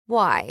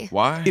Why?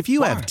 Why? If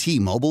you have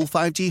T-Mobile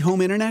 5G home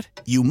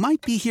internet, you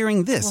might be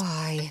hearing this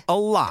Why? a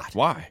lot.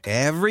 Why?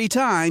 Every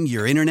time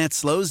your internet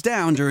slows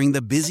down during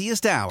the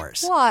busiest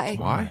hours. Why?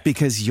 Why?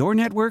 Because your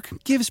network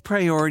gives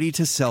priority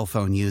to cell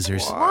phone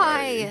users.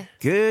 Why?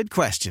 Good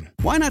question.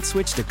 Why not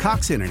switch to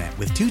Cox Internet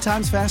with 2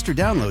 times faster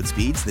download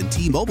speeds than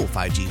T-Mobile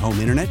 5G home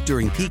internet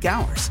during peak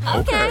hours?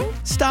 Okay.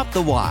 Stop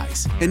the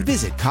whys and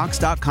visit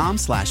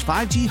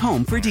cox.com/5G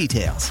home for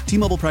details.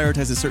 T-Mobile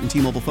prioritizes certain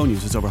T-Mobile phone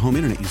users over home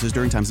internet users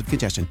during times of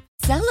congestion.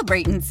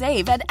 Celebrate and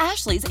save at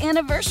Ashley's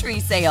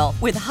Anniversary Sale.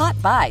 With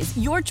Hot Buys,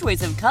 your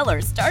choice of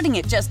colors starting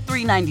at just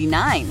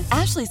 $3.99.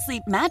 Ashley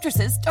Sleep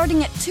mattresses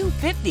starting at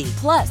 $2.50.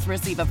 Plus,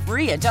 receive a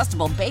free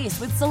adjustable base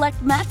with select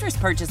mattress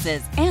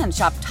purchases. And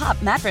shop top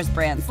mattress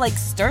brands like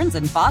Stearns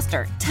 &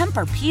 Foster,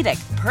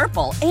 Tempur-Pedic,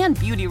 Purple, and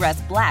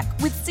Beautyrest Black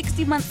with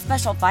 60-month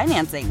special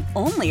financing.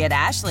 Only at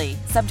Ashley.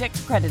 Subject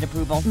to credit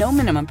approval. No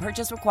minimum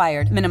purchase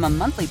required. Minimum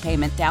monthly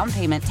payment, down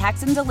payment,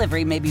 tax, and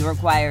delivery may be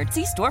required.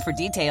 See store for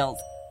details.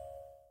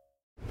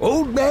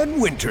 Old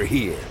Man Winter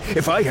here.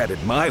 If I had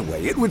it my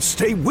way, it would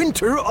stay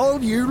winter all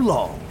year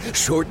long.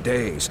 Short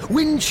days,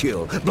 wind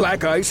chill,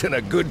 black ice, and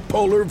a good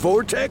polar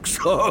vortex.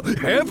 Oh,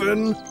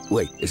 heaven!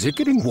 Wait, is it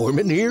getting warm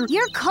in here?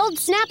 Your cold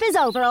snap is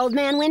over, Old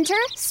Man Winter.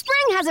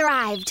 Spring has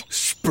arrived.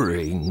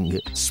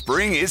 Spring.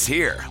 Spring is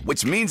here,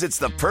 which means it's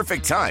the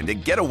perfect time to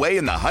get away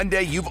in the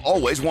Hyundai you've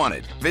always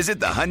wanted. Visit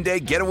the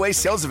Hyundai Getaway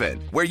Sales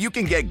Event, where you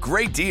can get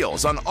great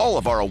deals on all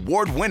of our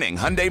award-winning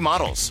Hyundai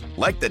models,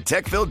 like the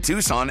tech-filled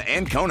Tucson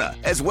and Kona,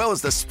 as well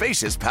as the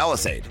spacious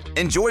Palisade.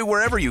 Enjoy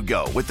wherever you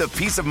go with the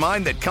peace of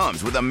mind that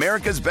comes with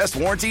America's best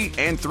warranty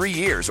and 3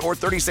 years or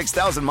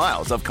 36,000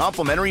 miles of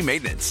complimentary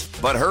maintenance.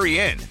 But hurry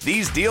in,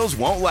 these deals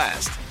won't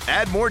last.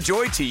 Add more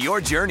joy to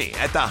your journey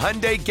at the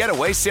Hyundai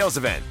Getaway Sales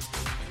Event.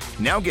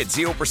 Now get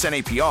 0%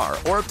 APR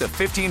or up to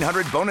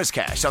 $1,500 bonus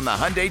cash on the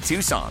Hyundai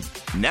Tucson.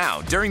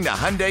 Now, during the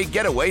Hyundai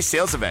Getaway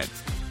Sales Event.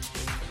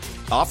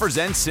 Offers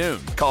end soon.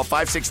 Call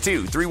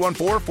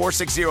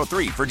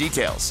 562-314-4603 for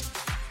details.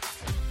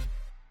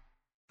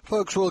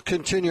 Folks, we'll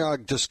continue our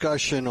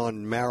discussion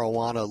on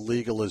marijuana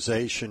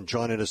legalization.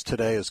 Joining us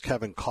today is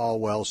Kevin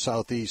Caldwell,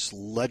 Southeast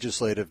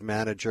Legislative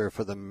Manager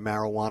for the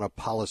Marijuana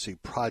Policy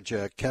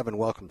Project. Kevin,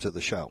 welcome to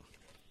the show.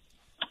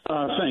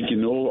 Thank you,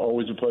 Newell.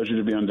 Always a pleasure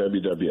to be on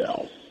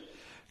WWL.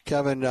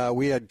 Kevin,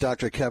 we had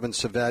Dr. Kevin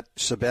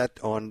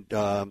Sabet on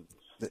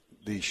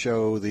the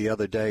show the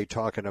other day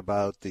talking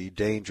about the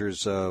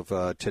dangers of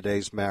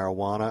today's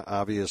marijuana.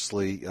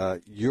 Obviously,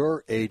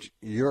 your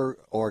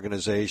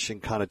organization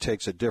kind of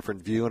takes a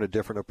different view and a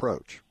different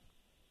approach.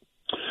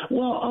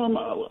 Well,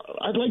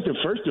 I'd like to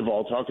first of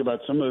all talk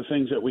about some of the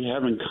things that we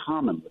have in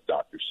common with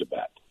Dr.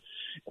 Sabet.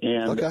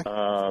 And,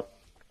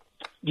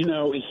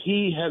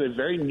 he had a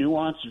very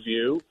nuanced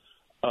view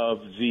of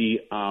the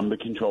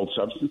Controlled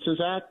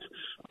Substances Act.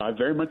 I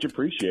very much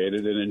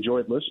appreciated and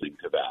enjoyed listening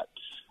to that.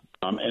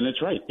 And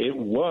it's right. It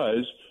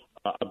was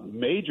a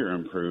major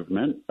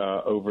improvement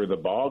over the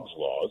Boggs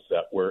laws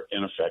that were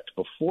in effect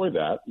before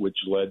that, which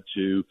led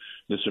to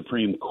the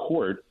Supreme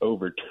Court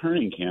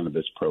overturning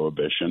cannabis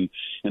prohibition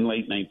in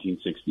late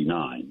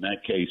 1969.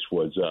 That case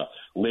was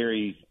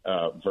Leary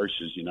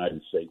versus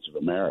United States of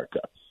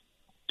America.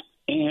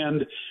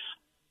 And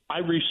I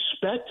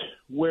respect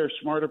where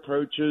smart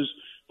approaches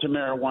to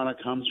marijuana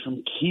comes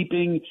from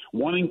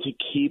wanting to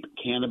keep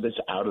cannabis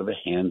out of the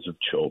hands of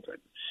children.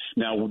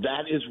 Now,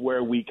 that is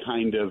where we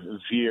kind of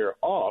veer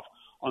off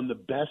on the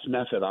best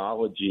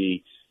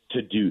methodology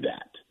to do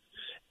that.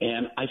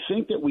 And I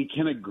think that we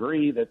can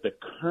agree that the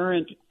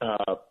current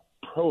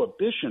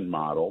prohibition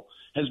model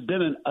has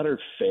been an utter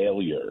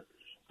failure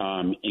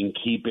in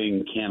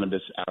keeping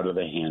cannabis out of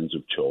the hands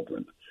of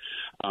children.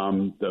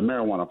 The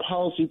Marijuana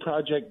Policy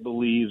Project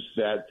believes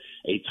that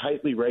a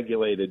tightly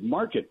regulated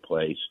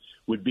marketplace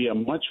would be a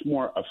much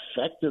more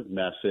effective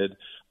method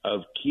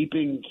of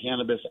keeping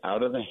cannabis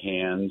out of the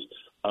hands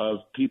of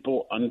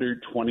people under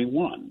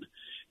 21.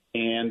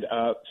 And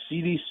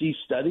CDC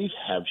studies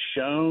have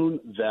shown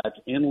that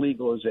in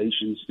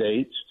legalization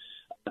states,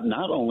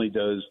 not only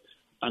does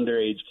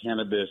underage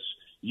cannabis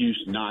use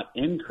not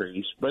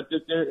increase, but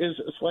that there is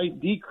a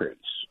slight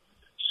decrease.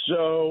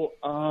 So,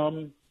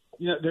 there's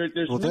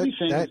many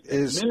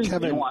things,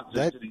 many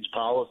nuances to these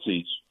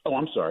policies. Oh,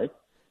 I'm sorry.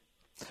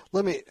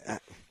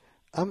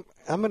 I'm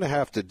going to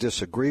have to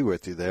disagree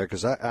with you there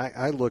because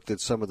I looked at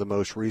some of the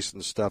most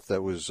recent stuff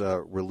that was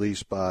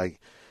released by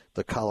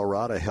the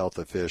Colorado health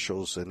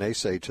officials, and they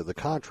say to the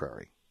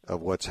contrary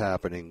of what's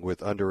happening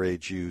with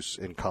underage use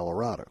in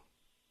Colorado.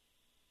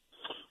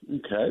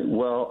 Okay.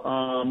 Well,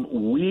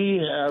 we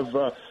have.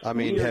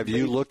 Have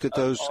you looked at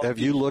those? Have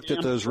you looked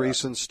at those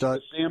recent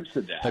studies?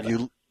 Have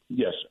you?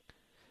 Yes.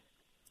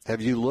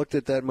 Have you looked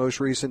at that most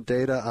recent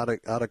data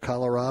out of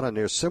Colorado? And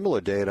there's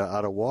similar data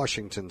out of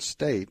Washington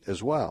State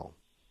as well.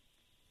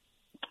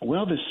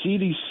 Well, the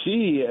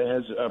CDC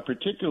has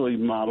particularly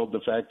modeled the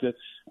fact that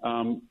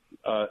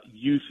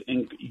youth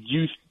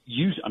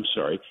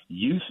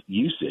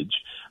usage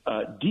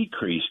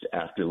decreased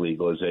after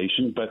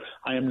legalization, but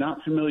I am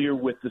not familiar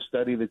with the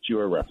study that you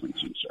are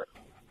referencing, sir.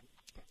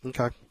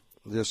 Okay.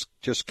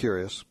 Just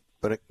curious,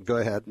 but go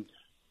ahead.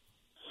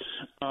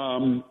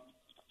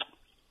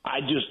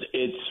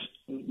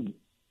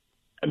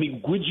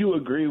 Would you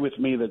agree with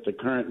me that the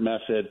current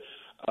method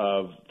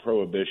of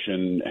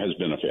prohibition has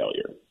been a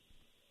failure?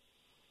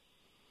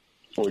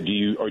 Or do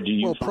you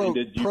find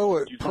it?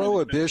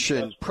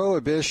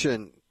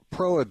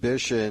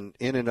 Prohibition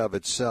in and of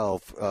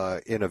itself,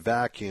 in a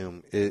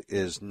vacuum,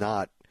 is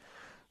not.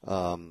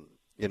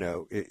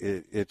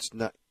 It's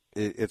not.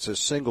 It's a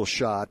single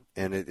shot,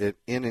 and it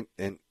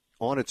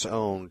on its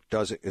own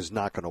is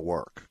not going to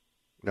work.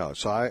 No,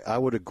 so I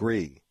would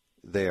agree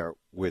there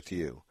with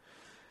you.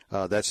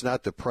 That's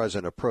not the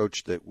present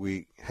approach that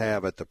we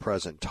have at the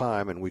present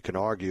time, and we can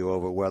argue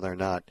over whether or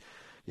not,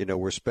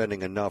 we're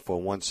spending enough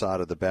on one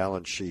side of the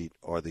balance sheet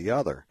or the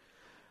other.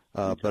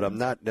 But I'm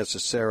not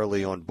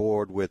necessarily on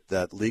board with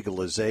that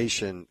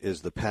legalization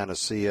is the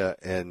panacea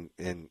and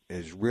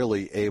is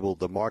really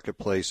the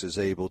marketplace is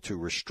able to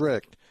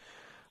restrict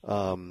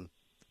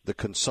the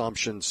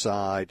consumption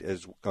side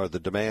or the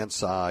demand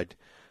side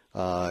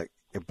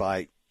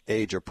by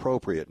age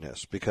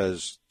appropriateness.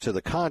 Because to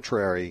the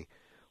contrary,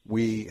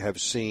 we have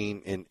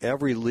seen in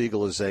every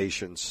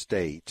legalization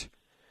state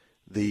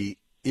the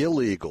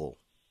illegal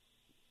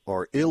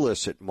or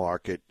illicit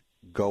market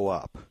go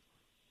up,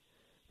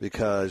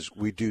 because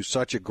we do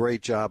such a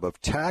great job of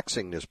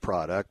taxing this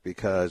product,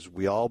 because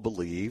we all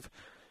believe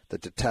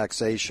that the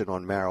taxation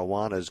on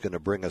marijuana is going to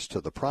bring us to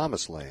the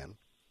promised land,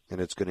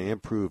 and it's going to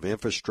improve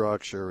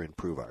infrastructure,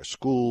 improve our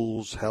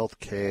schools, health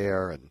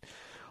care, and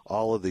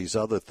all of these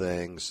other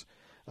things.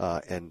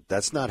 And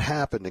that's not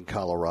happened in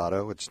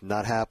Colorado. It's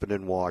not happened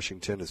in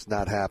Washington. It's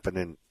not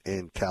happened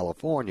in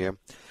California.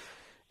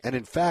 And,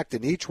 in fact,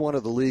 in each one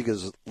of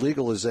the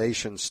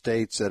legalization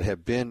states that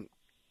have been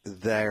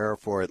there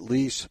for at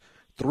least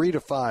 3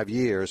 to 5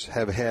 years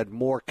have had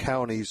more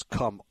counties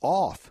come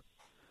off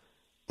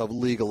of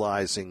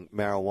legalizing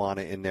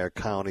marijuana in their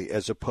county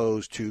as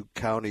opposed to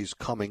counties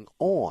coming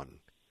on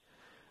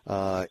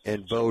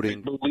and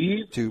voting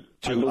to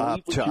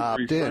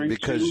opt in,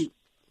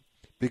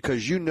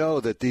 because you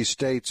know that these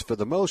states, for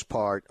the most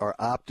part, are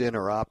opt-in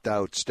or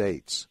opt-out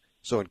states.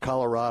 So in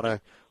Colorado,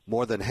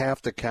 more than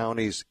half the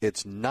counties,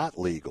 it's not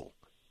legal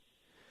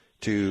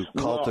to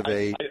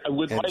cultivate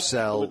and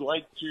sell. I would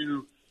like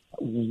to.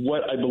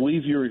 What I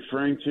believe you're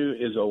referring to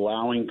is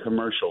allowing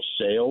commercial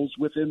sales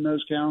within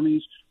those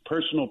counties.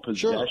 Personal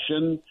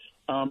possession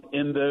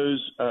in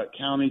those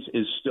counties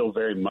is still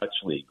very much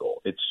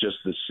legal. It's just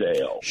the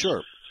sale.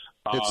 Sure,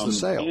 it's the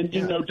sale. And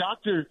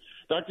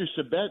Dr.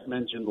 Sabet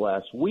mentioned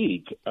last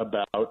week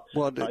about.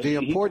 Well, the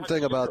important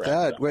thing about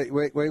that. Wait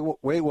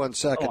 1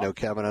 second, though,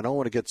 Kevin. I don't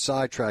want to get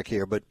sidetracked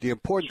here, but the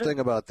important thing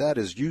about that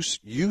is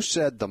you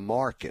said the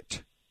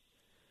market.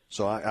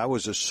 So I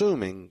was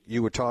assuming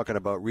you were talking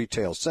about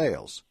retail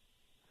sales,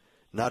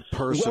 not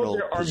personal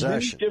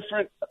possession.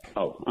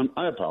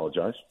 I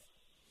apologize.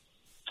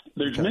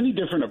 There's many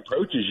different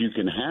approaches you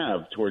can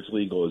have towards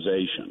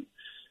legalization.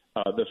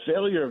 The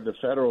failure of the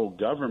federal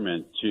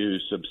government to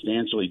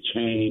substantially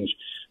change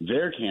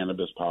their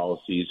cannabis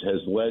policies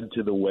has led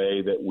to the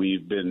way that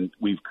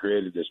we've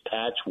created this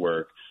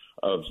patchwork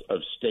of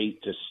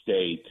state to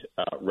state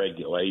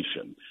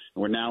regulation.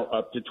 We're now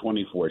up to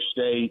 24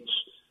 states,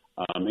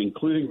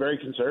 including very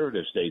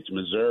conservative states: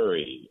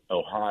 Missouri,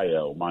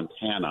 Ohio,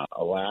 Montana,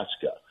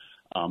 Alaska.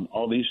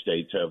 All these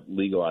states have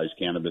legalized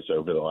cannabis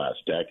over the last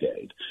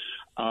decade.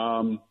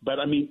 But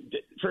I mean,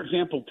 for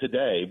example,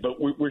 today, but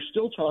we're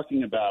still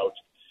talking about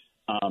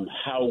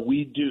how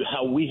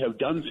we have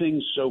done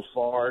things so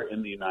far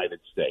in the United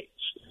States.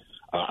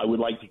 I would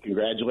like to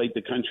congratulate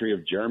the country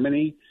of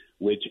Germany,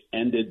 which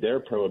ended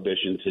their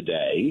prohibition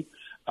today.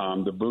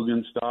 The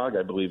Bundestag,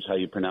 I believe is how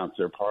you pronounce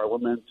their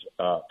parliament,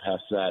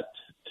 passed that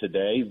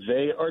today.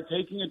 They are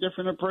taking a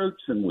different approach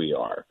than we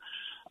are.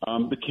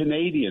 The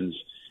Canadians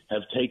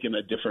have taken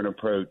a different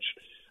approach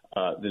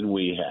than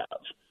we have.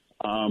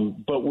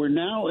 But we're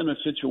now in a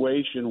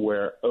situation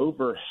where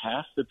over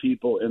half the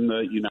people in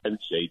the United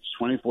States,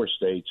 24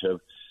 states, have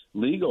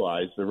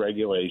legalized the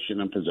regulation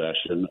and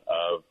possession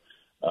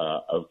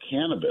of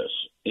cannabis.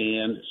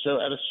 And so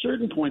at a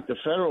certain point, the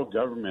federal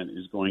government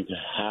is going to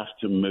have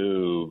to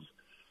move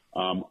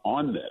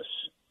on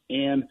this.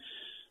 And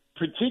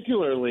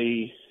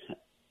particularly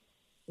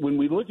when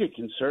we look at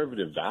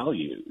conservative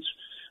values,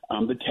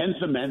 the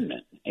 10th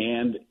Amendment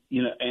and,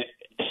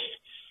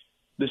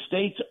 the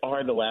states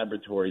are the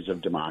laboratories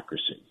of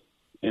democracy.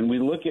 And we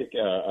look at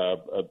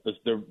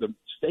the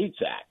States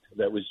Act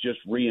that was just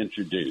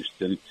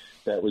reintroduced, and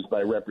that was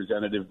by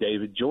Representative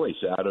David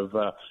Joyce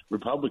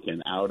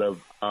Republican out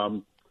of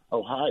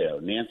Ohio,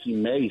 Nancy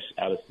Mace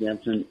out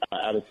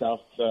of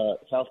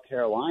South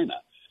Carolina.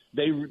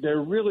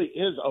 There really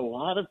is a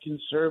lot of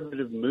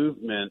conservative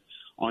movement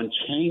on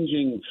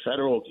changing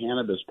federal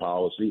cannabis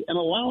policy and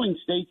allowing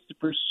states to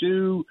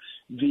pursue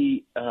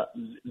the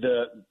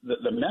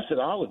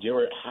methodology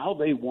or how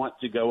they want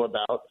to go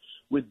about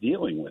with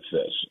dealing with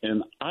this.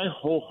 And I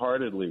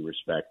wholeheartedly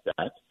respect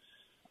that.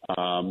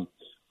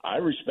 I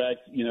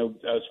respect,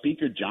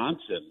 Speaker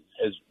Johnson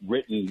has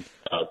written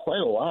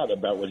quite a lot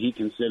about what he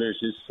considers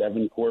his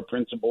 7 core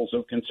principles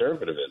of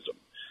conservatism.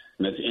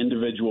 And that's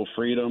individual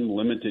freedom,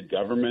 limited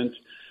government,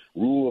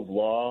 rule of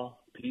law,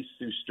 peace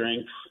through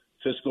strength,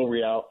 fiscal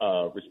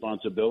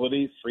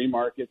responsibility, free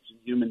markets, and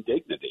human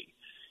dignity.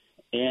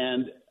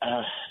 And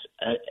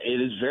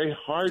it is very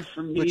hard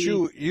for me. But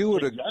you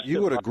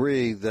would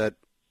agree that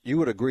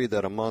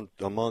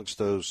amongst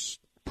those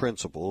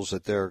principles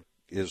that there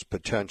is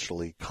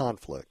potentially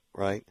conflict,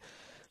 right?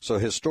 So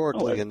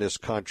historically in this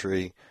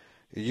country,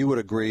 you would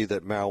agree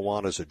that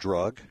marijuana is a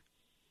drug.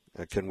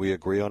 Can we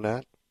agree on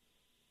that?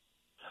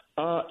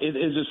 It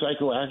is a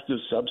psychoactive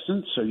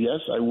substance, so yes,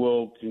 I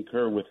will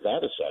concur with that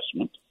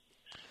assessment.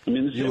 I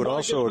mean, you would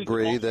also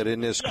agree that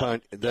in this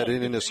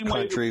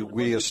country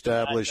we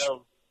establish.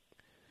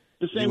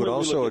 You would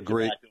also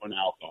agree tobacco and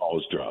alcohol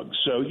as drugs.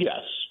 So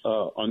yes,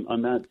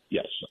 on that,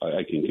 yes,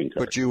 I can concur.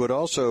 But you would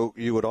also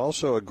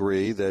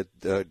agree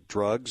that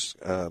drugs,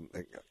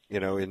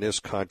 in this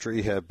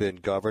country have been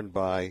governed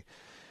by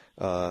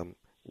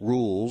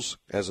rules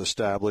as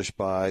established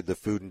by the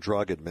Food and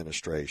Drug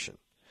Administration.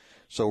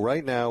 So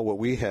right now what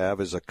we have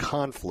is a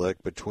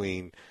conflict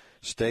between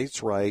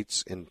states'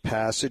 rights and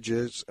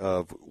passages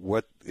of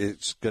what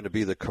is going to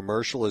be the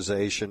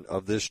commercialization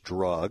of this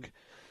drug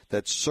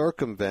that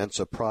circumvents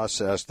a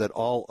process that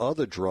all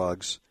other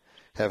drugs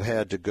have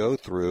had to go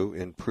through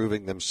in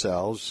proving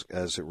themselves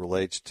as it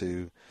relates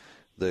to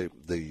the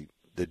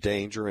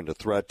danger and the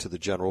threat to the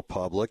general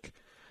public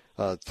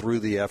through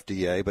the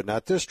FDA, but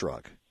not this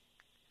drug.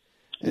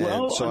 And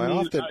well, so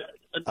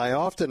I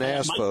often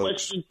ask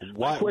folks,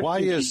 why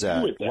is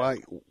that?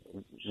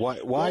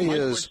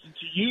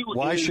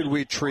 Why should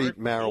we treat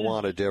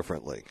marijuana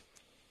differently?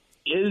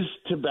 Is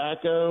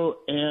tobacco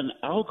and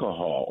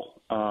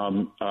alcohol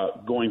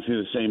going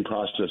through the same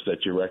process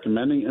that you're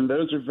recommending? And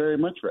those are very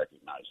much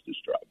recognized as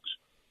drugs.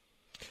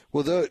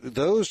 Well,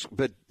 those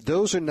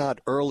are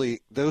not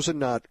those are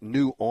not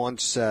new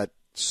onset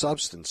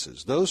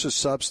substances. Those are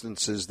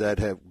substances that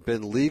have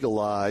been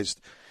legalized,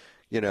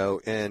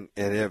 and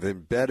have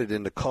embedded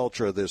in the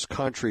culture of this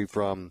country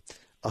from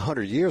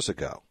 100 years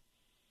ago.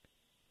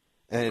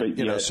 And,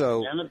 cannabis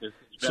has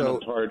been a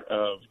part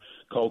of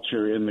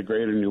culture in the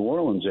greater New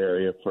Orleans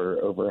area for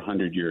over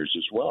 100 years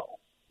as well.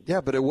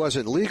 Yeah, but it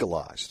wasn't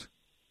legalized.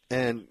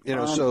 And, it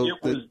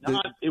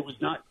was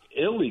not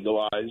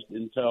illegalized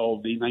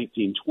until the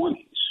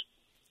 1920s.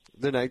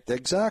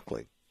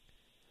 Exactly.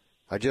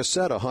 I just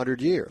said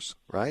 100 years,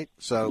 right?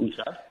 So,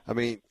 okay. I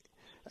mean,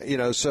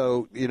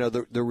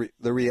 the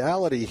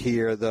reality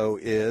here, though,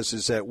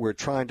 is that we're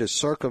trying to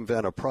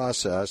circumvent a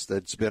process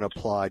that's been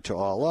applied to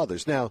all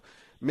others. Now,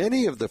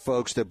 many of the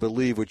folks that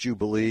believe what you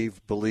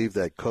believe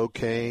that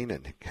cocaine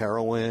and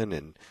heroin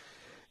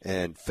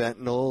and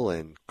fentanyl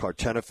and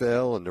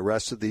cartenofil and the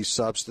rest of these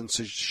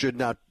substances should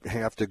not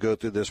have to go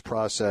through this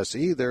process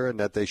either, and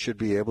that they should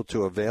be able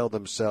to avail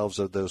themselves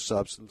of those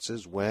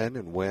substances when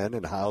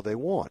and how they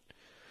want.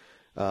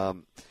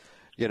 So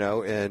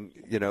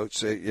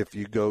if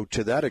you go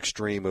to that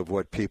extreme of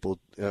what people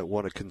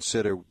want to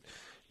consider,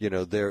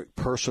 their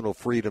personal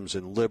freedoms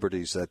and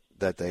liberties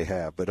that they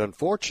have. But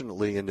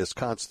unfortunately, in this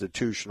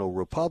constitutional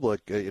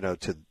republic,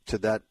 to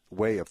that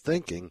way of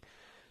thinking,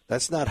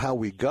 that's not how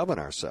we govern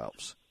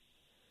ourselves.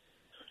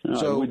 No,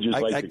 so I would just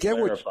like to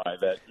clarify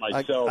that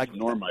myself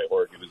nor my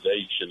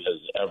organization has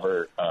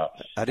ever.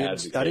 I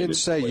didn't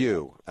say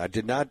you. I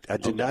did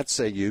not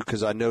say you,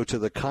 because I know to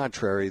the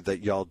contrary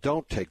that y'all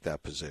don't take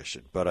that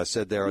position. But I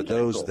said there are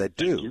those that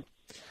do.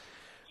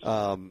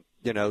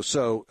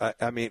 So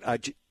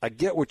I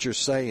get what you're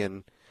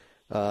saying,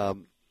 but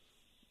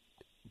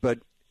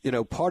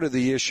part of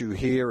the issue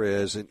here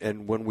is,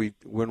 and when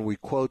we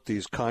quote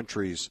these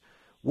countries,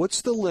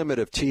 what's the limit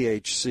of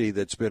THC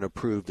that's been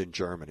approved in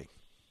Germany?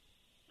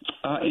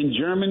 In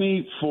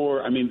Germany,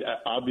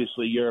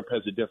 obviously Europe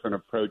has a different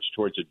approach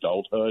towards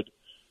adulthood.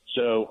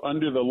 So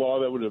under the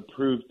law that would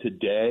approve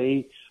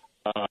today,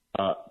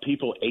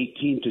 people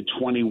 18 to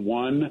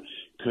 21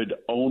 could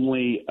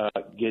only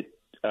get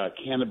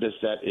cannabis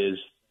that is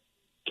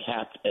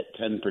capped at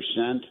 10%.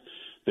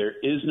 There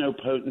is no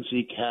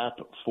potency cap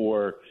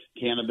for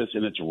cannabis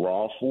in its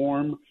raw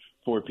form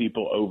for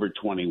people over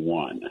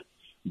 21.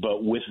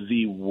 But with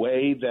the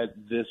way that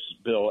this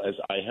bill, as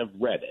I have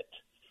read it,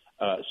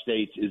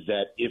 states is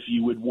that if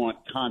you would want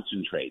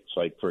concentrates,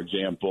 like, for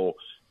example,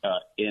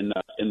 in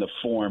the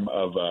form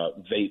of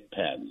vape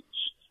pens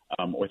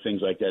or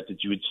things like that,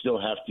 that you would still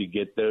have to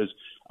get those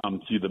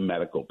through the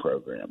medical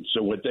program.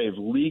 So what they've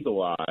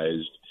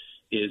legalized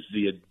is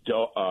the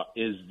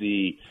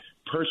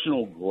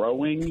personal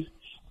growing,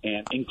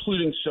 and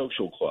including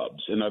social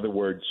clubs. In other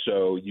words,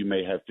 so you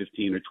may have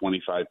 15 or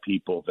 25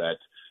 people that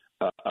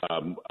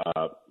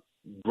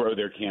grow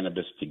their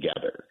cannabis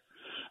together.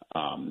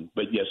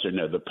 But yes or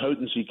no, the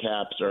potency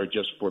caps are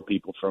just for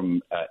people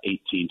from 18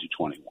 to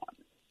 21.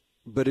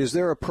 But is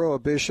there a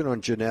prohibition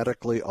on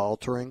genetically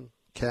altering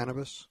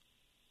cannabis?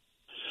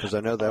 Because I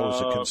know that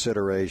was a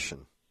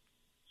consideration.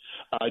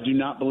 I do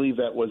not believe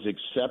that was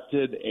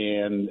accepted,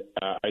 and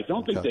I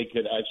don't think they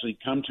could actually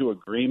come to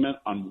agreement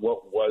on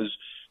what was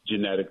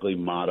genetically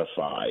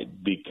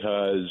modified,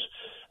 because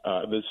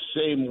the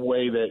same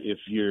way that if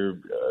you're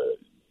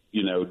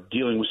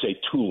dealing with, say,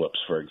 tulips,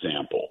 for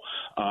example,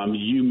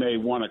 you may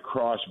want to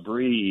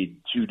crossbreed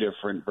two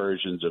different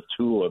versions of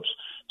tulips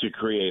to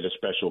create a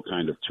special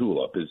kind of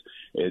tulip.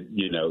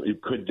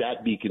 Could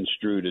that be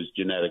construed as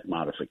genetic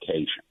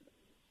modification?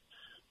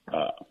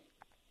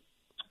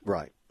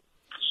 Right.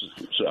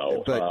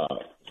 So,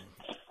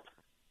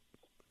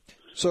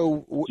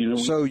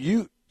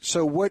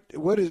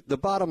 what is the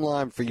bottom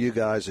line for you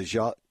guys? Is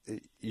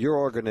your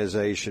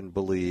organization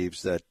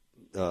believes that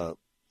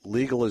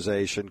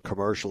legalization,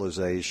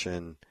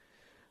 commercialization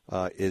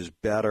is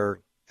better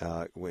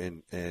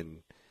in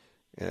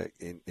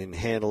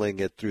handling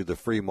it through the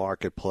free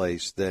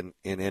marketplace than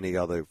in any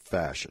other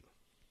fashion?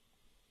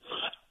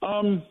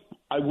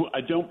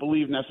 I don't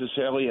believe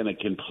necessarily in a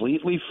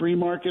completely free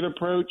market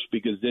approach,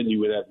 because then you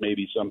would have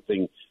maybe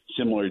something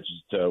similar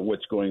to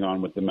what's going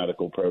on with the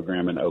medical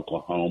program in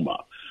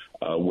Oklahoma,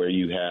 where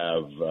you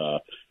have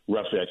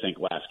roughly, I think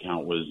last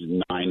count was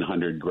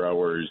 900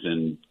 growers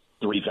and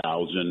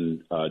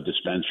 3,000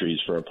 dispensaries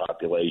for a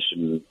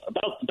population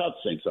about the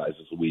same size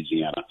as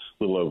Louisiana, a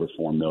little over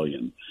 4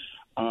 million.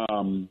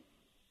 So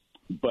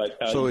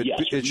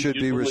it should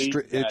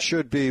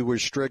be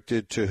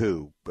restricted to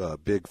who?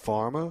 Big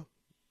pharma,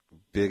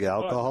 big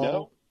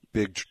alcohol,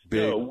 we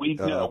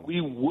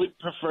would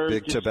prefer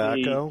big to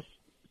tobacco.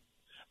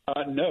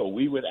 No,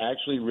 we would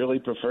actually really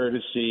prefer to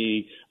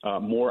see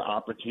more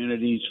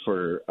opportunities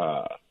for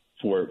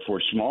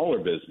smaller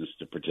business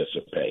to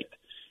participate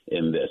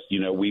in this.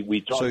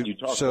 We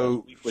talk.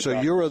 So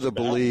you're of the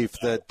belief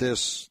that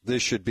this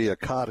should be a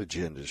cottage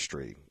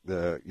industry,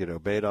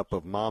 made up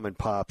of mom and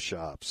pop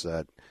shops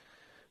that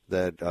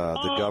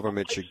the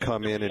government should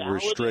come in and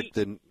restrict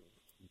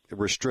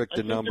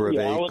the number of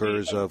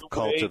acres of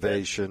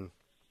cultivation.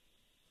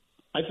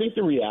 I think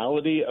the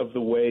reality of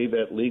the way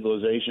that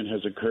legalization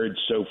has occurred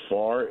so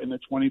far in the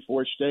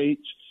 24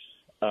 states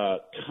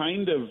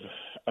kind of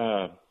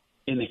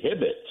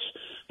inhibits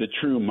the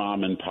true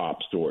mom and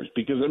pop stores,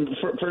 because,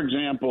 for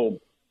example,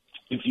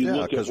 if you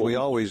look at because we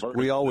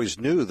always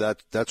knew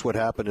that that's what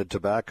happened to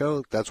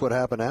tobacco, that's what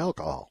happened to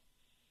alcohol.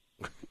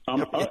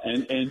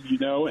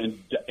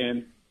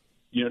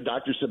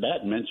 Dr.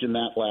 Sabat mentioned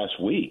that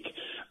last week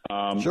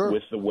Sure.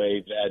 with the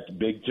way that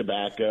big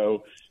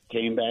tobacco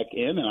came back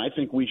in, and I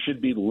think we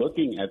should be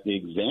looking at the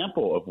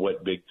example of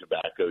what big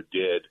tobacco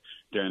did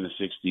during the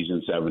 60s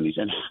and 70s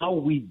and how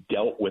we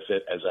dealt with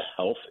it as a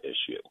health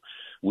issue.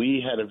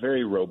 We had a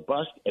very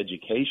robust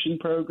education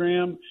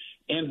program,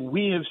 and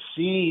we have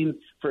seen,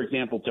 for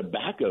example,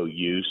 tobacco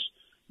use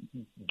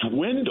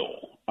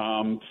dwindle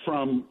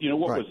from,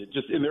 what was it?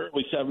 Just in the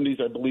early 70s,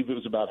 I believe it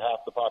was about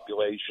half the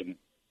population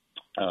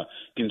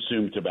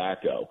consumed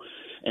tobacco.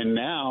 And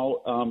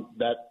now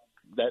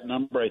that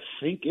number, I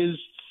think, is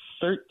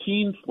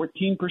 13,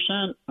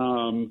 14%.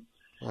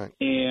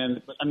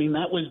 And,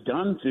 that was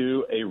done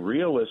through a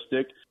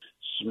realistic,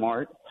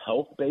 smart,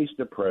 health-based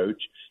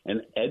approach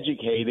and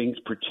educating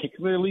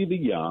particularly the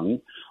young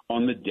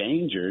on the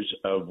dangers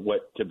of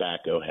what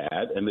tobacco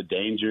had and the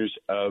dangers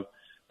of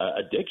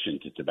addiction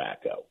to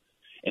tobacco.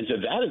 And so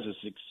that is a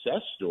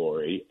success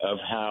story of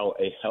how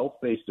a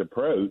health-based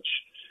approach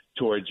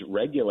towards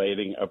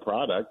regulating a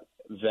product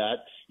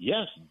that,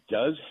 yes,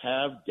 does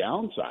have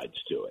downsides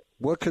to it.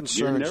 What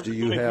concerns do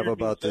you have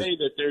about this? Say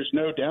that there's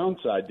no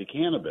downside to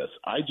cannabis.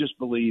 I just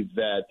believe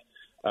that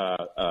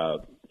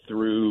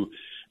through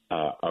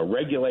a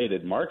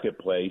regulated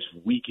marketplace,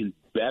 we can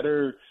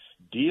better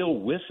deal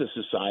with the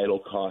societal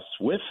costs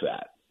with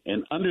that.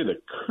 And under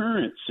the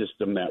current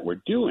system that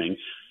we're doing,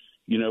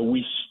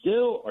 we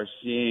still are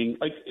seeing,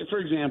 like, for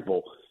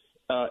example,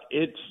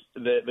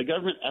 the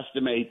government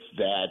estimates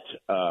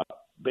that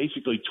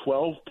basically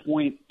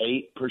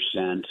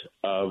 12.8%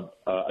 of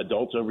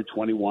adults over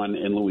 21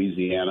 in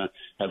Louisiana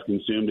have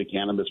consumed a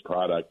cannabis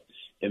product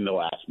in the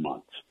last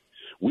month.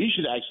 We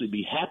should actually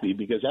be happy,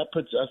 because that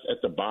puts us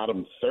at the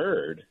bottom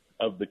third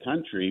of the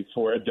country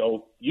for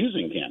adult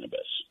using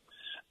cannabis.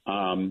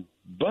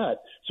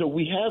 So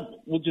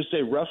we'll just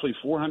say roughly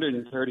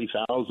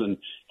 430,000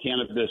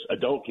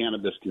 adult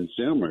cannabis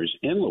consumers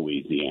in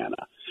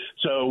Louisiana.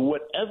 So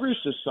whatever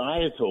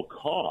societal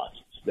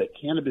costs that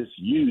cannabis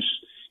use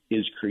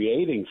is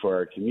creating for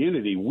our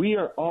community, we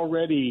are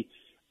already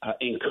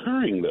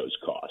incurring those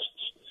costs.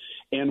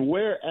 And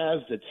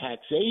whereas the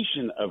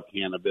taxation of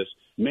cannabis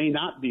may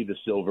not be the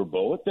silver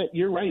bullet, that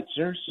you're right,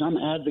 sir, some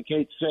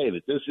advocates say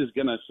that this is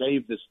going to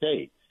save the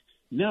state.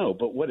 No,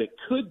 but what it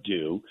could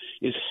do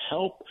is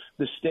help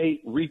the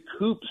state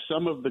recoup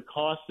some of the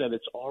costs that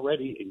it's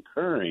already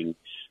incurring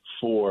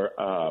for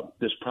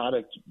this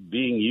product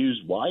being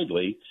used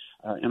widely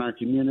in our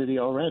community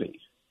already.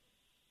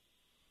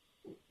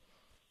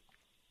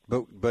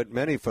 But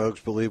many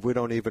folks believe we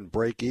don't even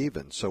break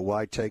even, so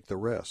why take the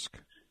risk?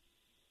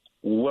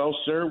 Well,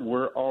 sir,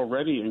 we're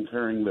already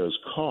incurring those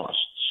costs.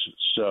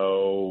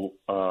 So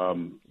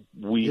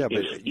you're of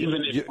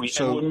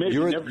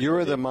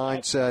the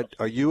mindset.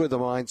 Are you of the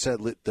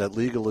mindset that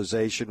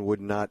legalization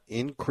would not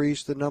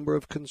increase the number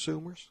of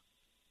consumers?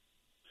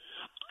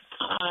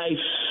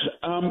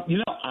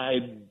 I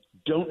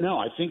don't know.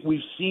 I think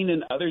we've seen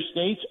in other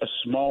states a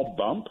small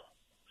bump,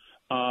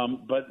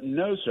 but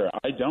no, sir,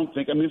 I don't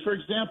think. I mean, for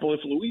example, if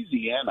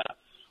Louisiana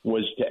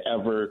was to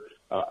ever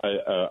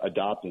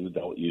adopt an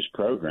adult use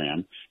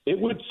program, it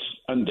would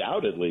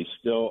undoubtedly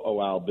still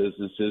allow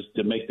businesses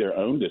to make their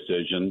own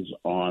decisions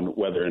on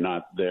whether or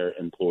not their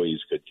employees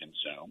could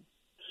consume.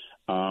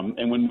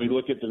 And when we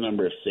look at the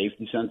number of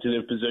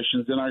safety-sensitive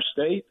positions in our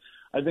state,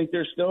 I think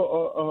there's still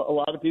a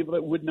lot of people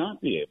that would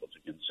not be able to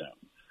consume.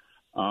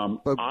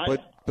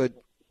 But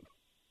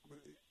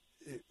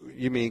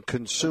you mean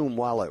consume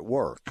while at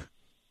work?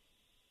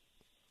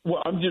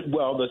 Well,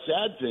 the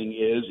sad thing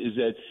is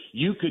that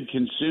you could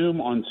consume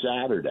on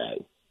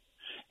Saturday,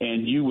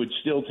 and you would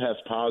still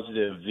test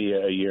positive via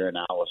a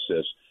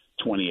urinalysis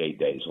 28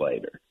 days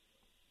later.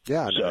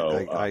 Yeah,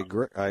 so, I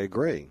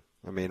agree.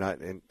 I mean,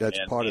 and that's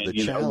part of the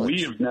challenge.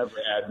 We have never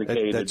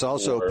advocated. That's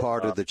also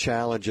part of the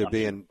challenge of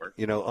being, work.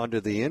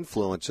 Under the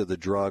influence of the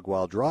drug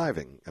while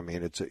driving. I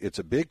mean, it's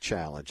a big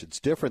challenge. It's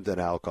different than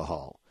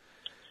alcohol,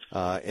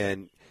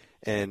 and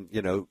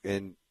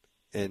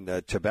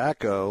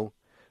tobacco.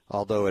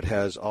 Although it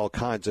has all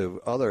kinds of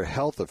other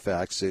health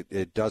effects,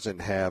 it doesn't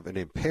have an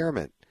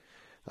impairment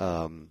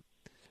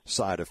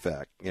side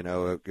effect,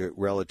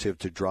 relative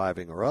to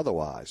driving or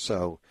otherwise.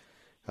 So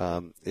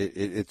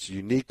it's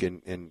unique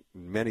in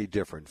many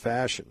different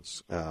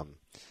fashions.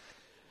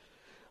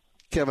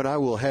 Kevin, I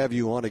will have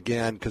you on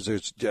again because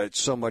there's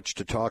so much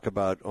to talk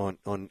about on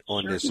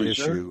this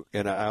issue. Sure.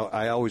 And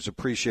I always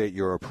appreciate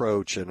your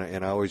approach,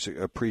 and I always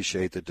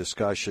appreciate the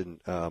discussion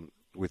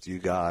with you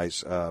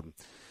guys.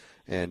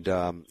 And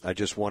I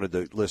just wanted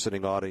the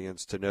listening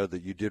audience to know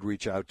that you did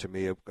reach out to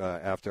me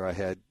after I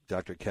had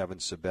Dr. Kevin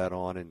Sabet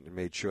on and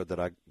made sure that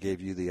I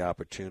gave you the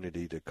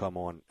opportunity to come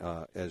on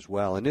as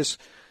well. And this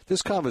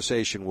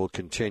conversation will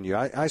continue.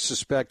 I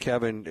suspect,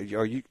 Kevin,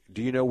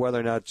 do you know whether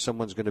or not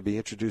someone's going to be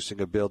introducing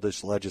a bill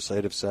this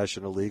legislative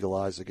session to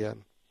legalize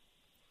again?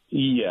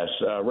 Yes.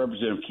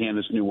 Representative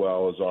Candace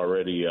Newell has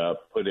already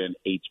put in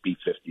HB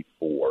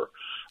 54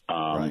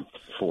 right.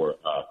 for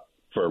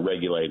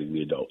regulating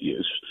the adult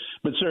use.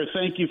 But, sir,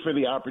 thank you for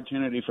the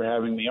opportunity for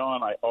having me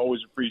on. I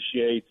always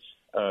appreciate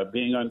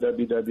being on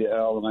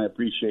WWL, and I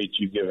appreciate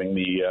you giving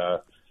me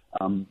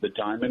the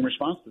time in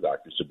response to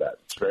Dr. Sabet.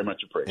 It's very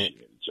much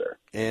appreciated, sir.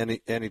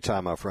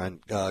 Anytime, my friend.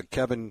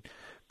 Kevin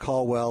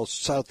Caldwell,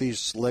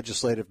 Southeast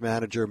Legislative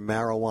Manager,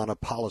 Marijuana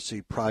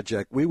Policy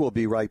Project. We will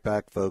be right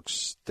back, folks.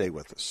 Stay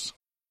with us.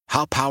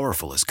 How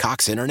powerful is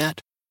Cox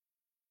Internet?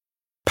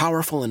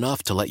 Powerful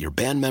enough to let your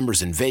band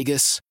members in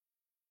Vegas,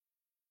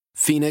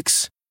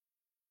 Phoenix,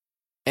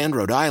 and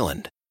Rhode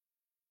Island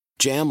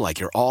jam like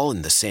you're all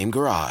in the same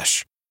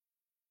garage.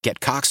 Get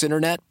Cox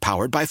Internet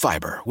powered by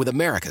fiber with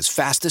America's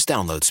fastest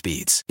download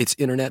speeds. It's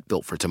internet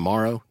built for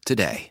tomorrow,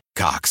 today.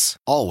 Cox,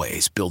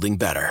 always building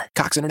better.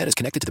 Cox Internet is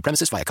connected to the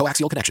premises via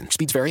coaxial connection.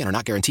 Speeds vary and are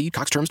not guaranteed.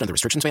 Cox terms and other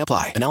restrictions may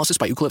apply. Analysis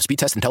by Ookla of Speed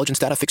Test Intelligence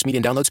Data. Fixed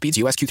median download speeds.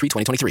 US Q3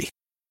 2023.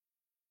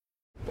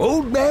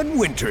 Old Man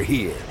Winter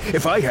here.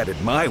 If I had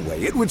it my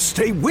way, it would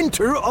stay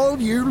winter all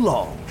year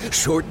long.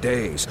 Short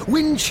days,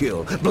 wind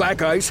chill,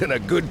 black ice, and a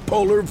good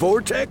polar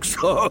vortex.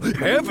 Oh,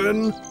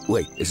 heaven.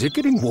 Wait, is it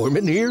getting warm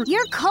in here?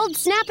 Your cold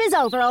snap is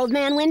over, Old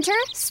Man Winter.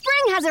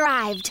 Spring has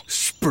arrived.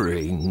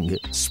 Spring.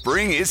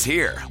 Spring is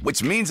here,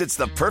 which means it's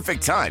the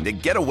perfect time to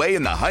get away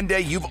in the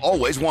Hyundai you've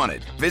always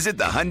wanted. Visit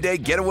the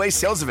Hyundai Getaway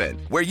Sales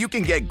Event, where you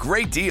can get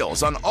great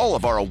deals on all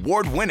of our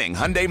award-winning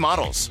Hyundai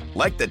models,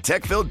 like the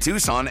tech-filled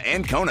Tucson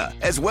and Kona,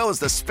 as well as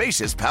the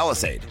spacious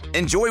Palisade.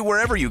 Enjoy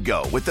wherever you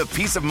go with the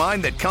peace of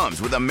mind that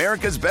comes with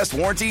America's best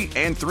warranty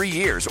and 3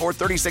 years or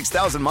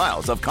 36,000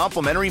 miles of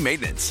complimentary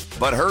maintenance.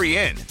 But hurry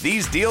in,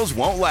 these deals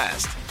won't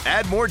last.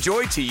 Add more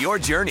joy to your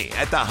journey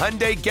at the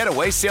Hyundai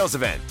Getaway Sales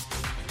Event.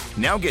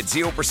 Now get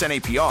 0%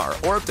 APR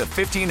or up to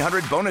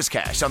 $1,500 bonus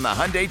cash on the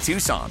Hyundai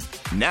Tucson.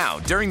 Now,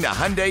 during the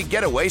Hyundai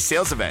Getaway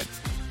Sales Event.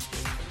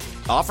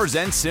 Offers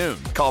end soon.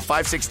 Call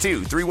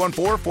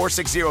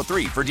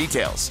 562-314-4603 for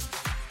details.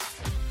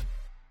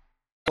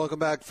 Welcome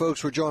back,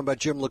 folks. We're joined by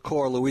Jim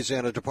LaCour,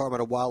 Louisiana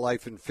Department of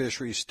Wildlife and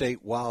Fisheries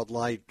State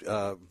Wildlife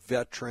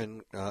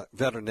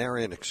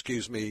Veterinarian.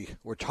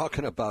 We're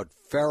talking about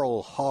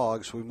feral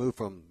hogs. We moved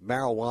from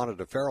marijuana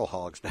to feral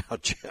hogs now,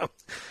 Jim.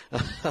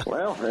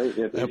 Well,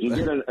 if you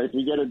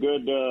get a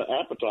good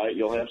appetite,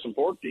 you'll have some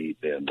pork to eat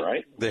then,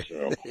 right?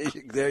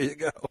 There you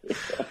go.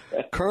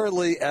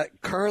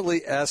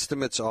 Currently,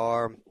 estimates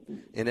are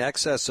in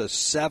excess of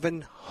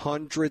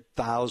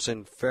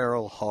 700,000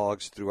 feral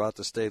hogs throughout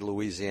the state of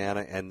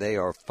Louisiana, and they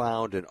are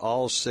found in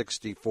all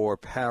 64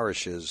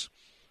 parishes.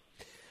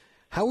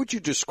 How would you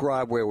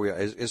describe where we are?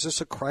 Is this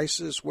a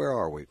crisis? Where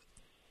are we?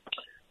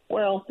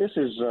 Well, this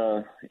is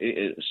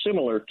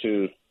similar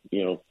to,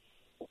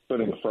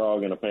 putting a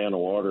frog in a pan of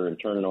water and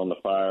turning on the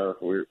fire.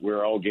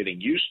 We're all getting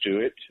used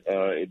to it.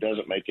 It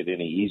doesn't make it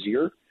any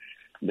easier.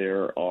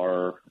 There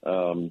are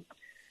a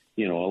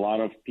lot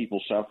of people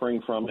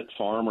suffering from it.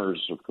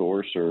 Farmers, of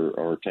course,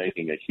 are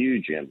taking a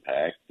huge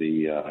impact.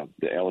 The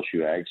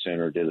LSU Ag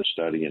Center did a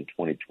study in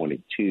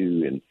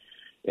 2022, and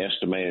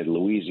estimated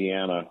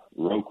Louisiana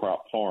row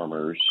crop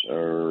farmers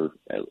are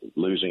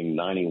losing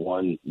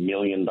 $91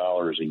 million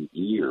a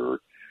year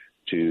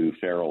to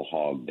feral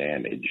hog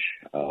damage.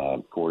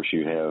 Of course,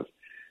 you have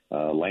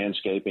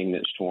landscaping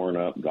that's torn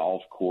up,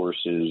 golf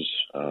courses,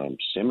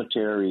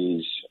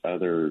 cemeteries,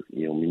 other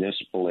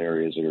municipal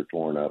areas that are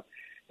torn up,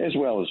 as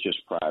well as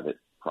just private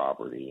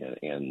property.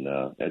 And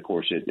of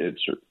course, it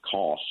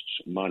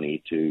costs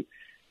money to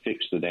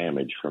fix the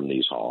damage from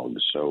these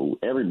hogs. So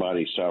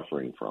everybody's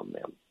suffering from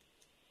them.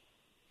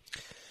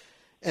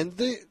 And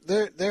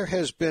there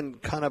has been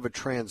kind of a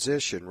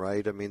transition,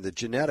 right? I mean, the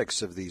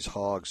genetics of these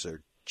hogs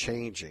are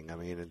changing. I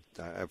mean,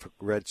 I've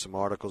read some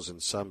articles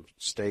in some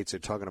states they're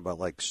talking about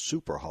like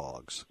super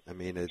hogs. I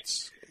mean,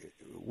 it's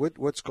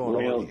what's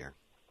going on here?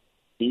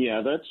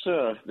 Yeah,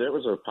 there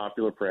was a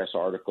popular press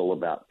article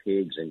about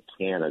pigs in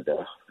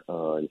Canada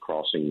and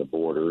crossing the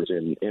borders,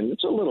 and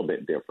it's a little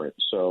bit different.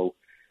 So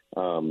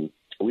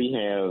we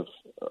have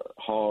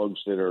hogs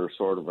that are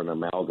sort of an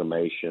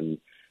amalgamation.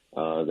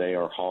 They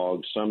are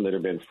hogs, some that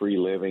have been free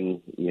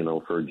living,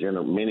 for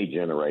many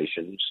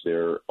generations.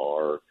 There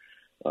are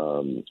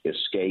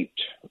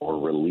escaped or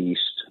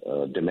released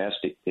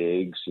domestic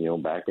pigs.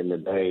 Back in the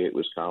day, it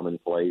was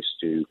commonplace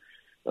to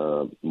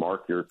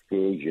mark your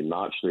pigs, you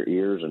notch their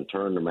ears and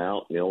turn them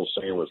out. The old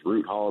saying was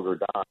root hog or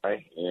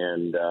die.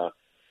 And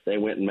they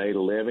went and made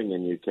a living,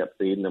 and you kept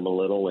feeding them a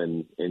little,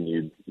 and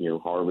you'd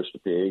harvest a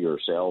pig or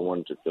sell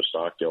one to the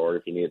stockyard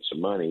if you needed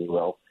some money.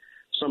 Well,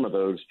 some of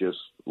those just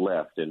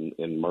left and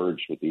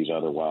merged with these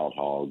other wild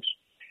hogs.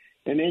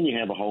 And then you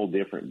have a whole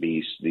different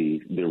beast,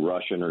 the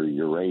Russian or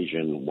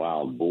Eurasian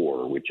wild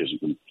boar, which is a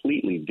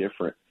completely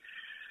different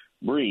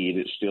breed.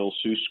 It's still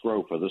Sus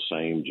scrofa, the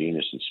same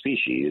genus and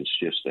species. It's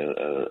just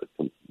a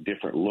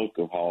different look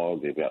of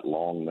hog. They've got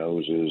long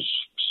noses,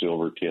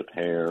 silver-tipped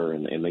hair,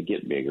 and they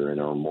get bigger and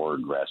are more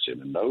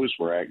aggressive. And those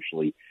were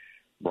actually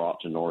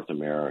brought to North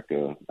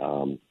America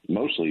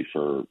mostly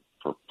for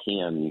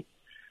pen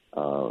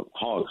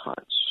hog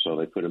hunts. So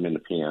they put them in the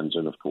pens,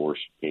 and, of course,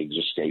 pigs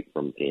escape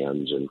from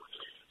pens. And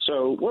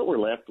so what we're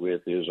left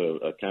with is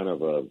a kind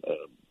of a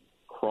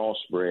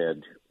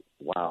crossbred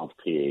wild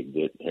pig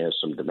that has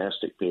some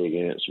domestic pig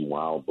in it, some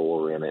wild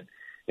boar in it,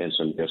 and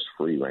some just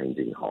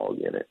free-ranging hog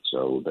in it.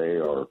 So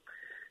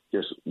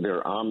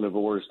they're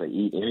omnivores. They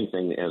eat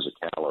anything that has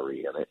a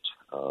calorie in it.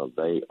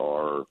 They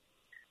are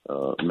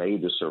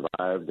made to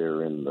survive.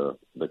 They're in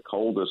the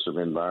coldest of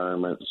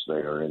environments. They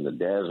are in the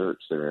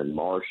deserts. They're in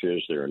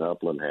marshes. They're in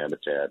upland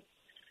habitat.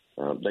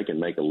 They can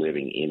make a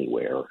living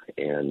anywhere,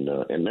 and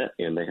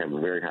they have a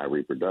very high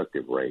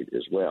reproductive rate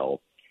as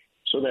well.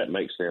 So that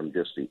makes them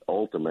just the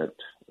ultimate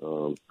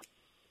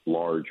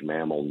large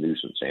mammal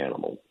nuisance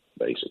animal,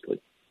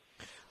 basically.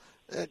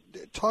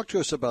 Talk to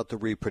us about the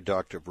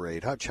reproductive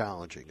rate. How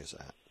challenging is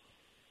that?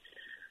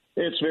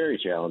 It's very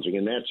challenging,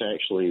 and that's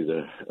actually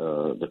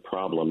the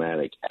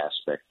problematic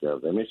aspect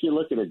of them. If you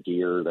look at a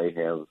deer, they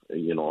have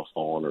a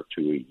fawn or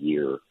two a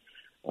year.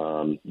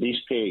 These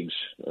pigs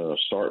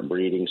start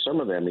breeding, some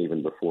of them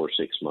even before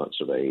 6 months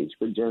of age,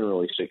 but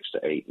generally 6 to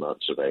 8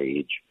 months of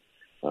age.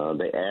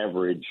 They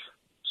average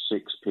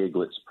 6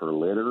 piglets per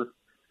litter.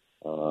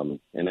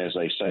 And as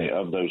they say,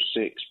 of those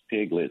 6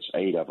 piglets,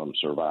 8 of them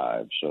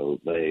survive. So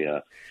they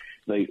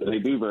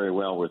do very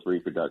well with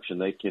reproduction.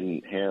 They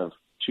can have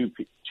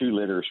two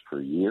litters per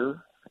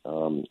year.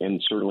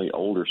 And certainly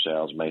older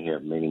sows may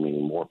have many,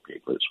 many more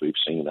piglets. We've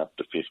seen up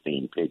to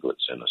 15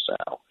 piglets in a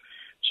sow.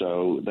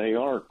 So they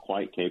are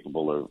quite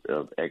capable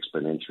of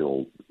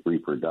exponential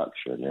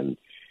reproduction,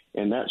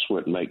 and that's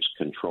what makes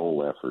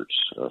control efforts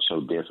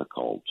so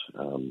difficult.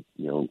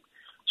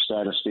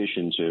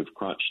 Statisticians have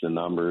crunched the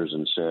numbers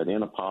and said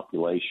in a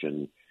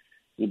population,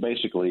 you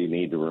basically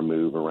need to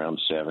remove around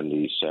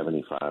 70-75%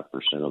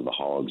 of the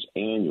hogs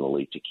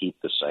annually to keep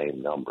the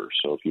same number.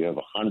 So if you have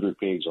 100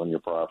 pigs on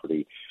your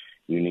property,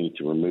 you need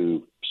to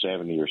remove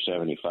 70 or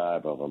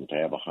 75 of them to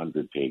have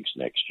 100 pigs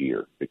next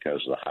year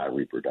because of the high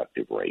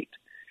reproductive rate.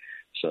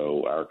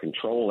 So our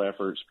control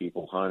efforts,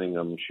 people hunting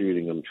them,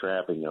 shooting them,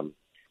 trapping them,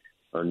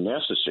 are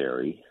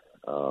necessary.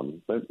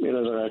 But,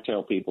 as I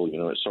tell people,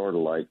 it's sort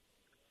of like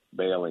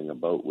bailing a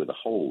boat with a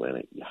hole in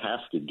it. You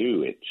have to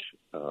do it,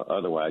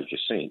 otherwise you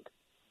sink,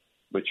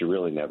 but you're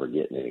really never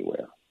getting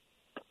anywhere.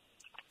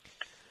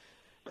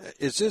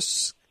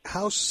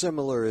 How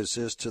similar is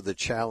this to the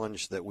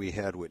challenge that we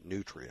had with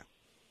nutria?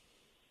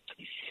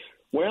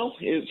 Well,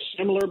 it's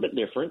similar but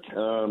different.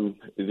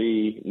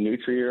 The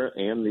nutria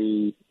and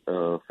the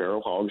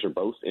feral hogs are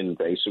both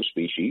invasive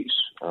species.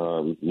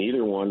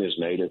 Neither one is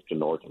native to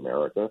North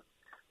America.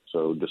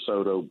 So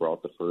DeSoto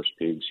brought the first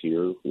pigs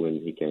here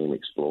when he came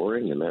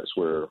exploring, and that's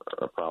where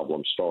our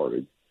problem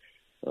started.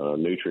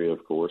 Nutria,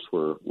 of course,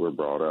 were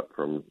brought up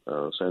from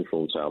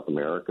Central and South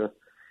America.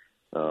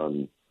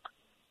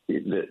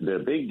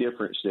 The big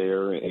difference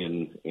there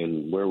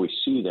and where we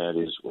see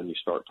that is when you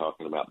start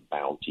talking about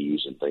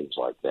bounties and things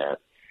like that.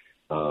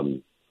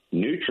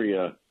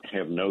 Nutria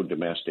have no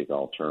domestic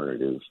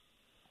alternative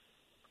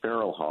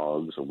feral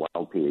hogs, or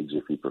wild pigs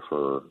if you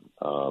prefer,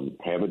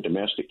 have a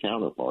domestic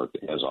counterpart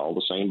that has all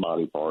the same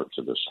body parts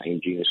of the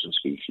same genus and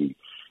species.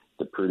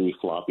 The pretty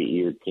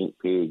floppy-eared pink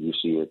pig you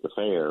see at the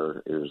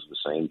fair is the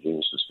same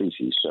genus and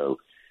species. So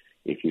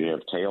if you have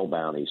tail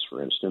bounties,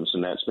 for instance,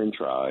 and that's been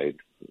tried,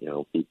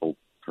 people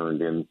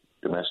turned in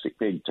domestic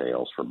pig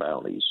tails for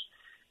bounties.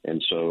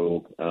 And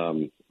so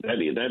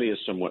that is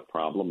somewhat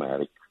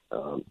problematic.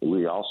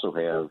 We also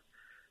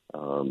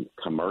have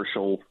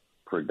commercial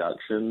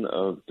production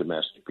of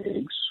domestic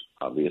pigs,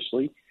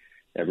 obviously.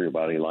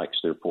 Everybody likes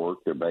their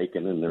pork, their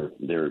bacon, and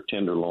their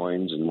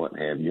tenderloins and what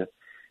have you.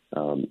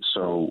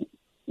 So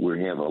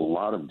we have a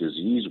lot of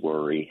disease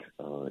worry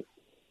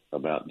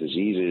about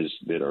diseases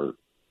that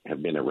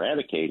have been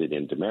eradicated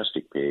in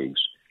domestic pigs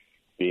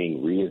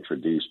being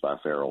reintroduced by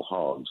feral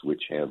hogs,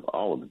 which have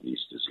all of these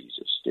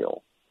diseases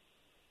still.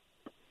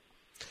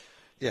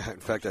 Yeah, in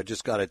fact, I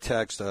just got a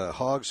text,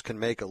 hogs can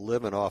make a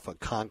living off a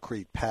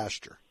concrete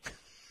pasture.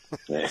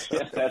 That's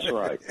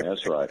right.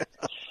 That's right.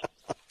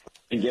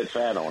 And get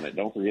fat on it.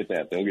 Don't forget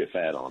that. They'll get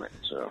fat on it.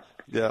 So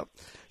yeah.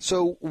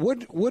 So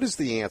what is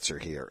the answer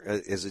here?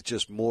 Is it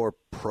just more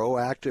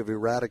proactive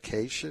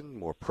eradication,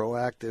 more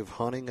proactive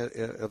hunting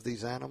of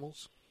these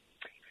animals?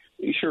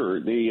 Sure.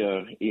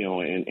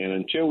 And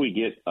until we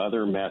get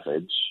other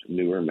methods,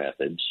 newer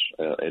methods,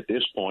 at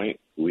this point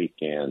we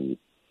can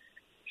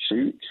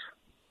shoot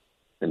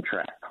and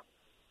trap.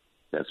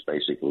 That's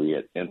basically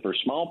it. And for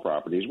small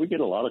properties, we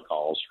get a lot of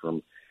calls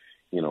from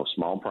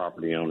small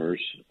property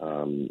owners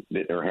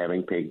that are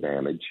having pig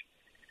damage.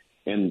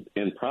 And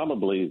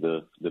probably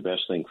the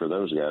best thing for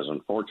those guys,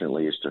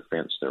 unfortunately, is to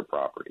fence their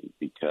property,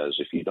 because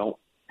if you don't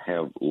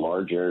have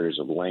large areas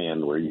of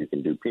land where you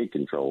can do pig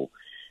control,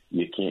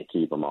 you can't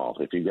keep them off.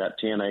 If you've got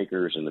 10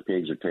 acres and the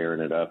pigs are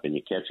tearing it up and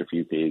you catch a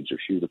few pigs or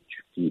shoot a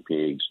few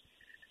pigs,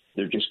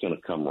 they're just going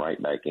to come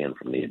right back in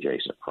from the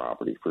adjacent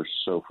property.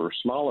 So for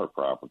smaller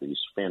properties,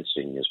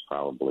 fencing is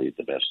probably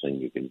the best thing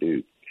you can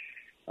do.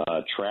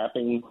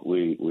 Trapping,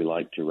 we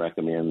like to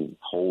recommend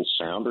whole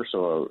sounder.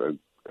 So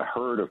a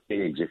herd of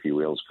pigs, if you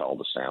will, is called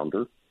a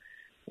sounder.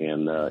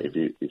 And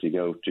if you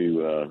go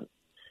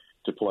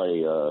to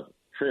play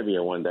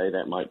trivia one day,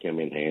 that might come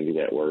in handy,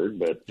 that word.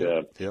 But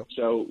yep.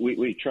 So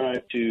we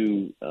try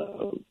to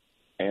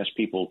ask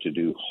people to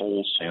do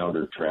whole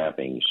sounder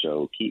trapping.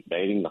 So keep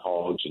baiting the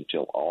hogs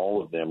until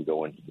all of them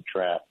go into the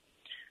trap,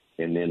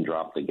 and then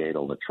drop the gate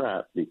on the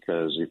trap,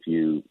 because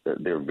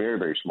they're very,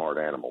 very smart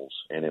animals,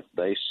 and if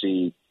they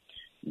see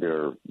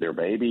their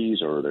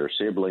babies or their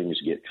siblings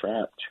get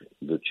trapped,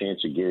 the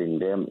chance of getting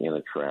them in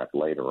a trap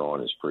later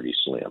on is pretty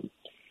slim.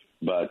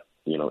 But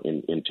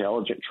in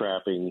intelligent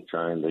trapping,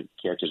 trying to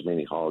catch as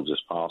many hogs as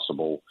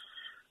possible,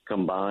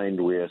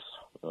 combined with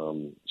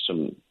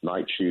some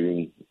night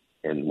shooting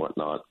and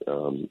whatnot,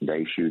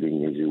 day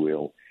shooting, as you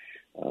will,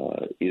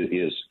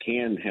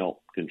 can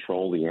help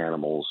control the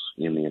animals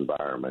in the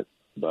environment.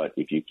 But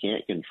if you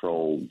can't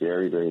control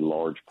very, very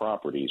large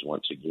properties,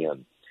 once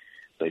again,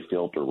 they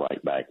filter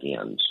right back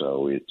in.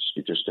 So it's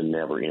just a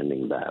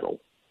never-ending battle.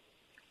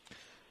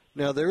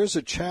 Now, there is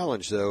a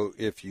challenge, though,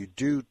 if you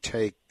do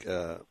take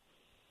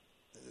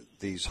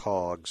these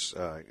hogs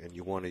and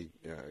you want to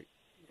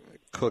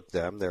cook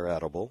them. They're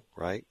edible,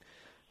 right?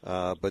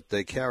 But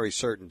they carry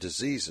certain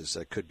diseases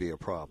that could be a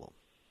problem.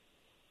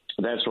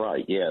 That's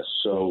right, yes.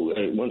 So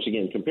once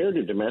again, compared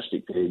to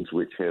domestic pigs,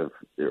 which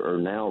are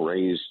now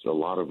raised, a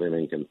lot of them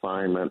in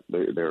confinement,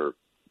 they're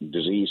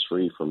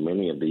disease-free from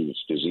many of these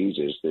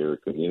diseases. They're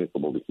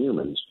communicable to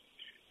humans.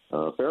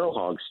 Feral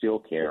hogs still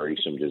carry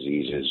some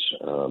diseases,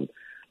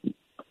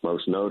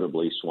 most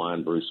notably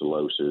swine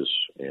brucellosis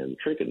and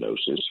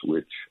trichinosis,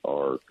 which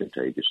are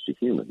contagious to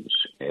humans.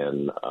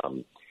 And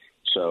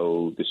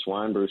so the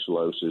swine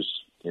brucellosis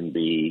can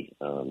be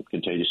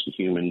contagious to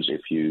humans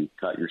if you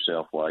cut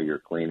yourself while you're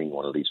cleaning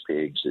one of these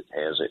pigs that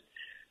has it,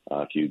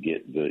 if you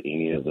get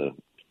any of the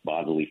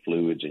bodily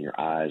fluids in your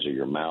eyes or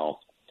your mouth,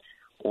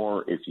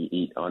 or if you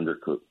eat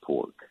undercooked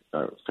pork,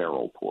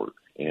 feral pork.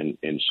 And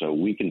so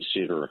we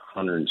consider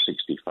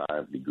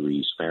 165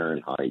 degrees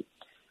Fahrenheit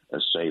a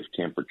safe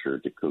temperature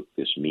to cook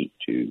this meat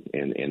to,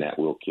 and that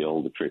will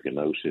kill the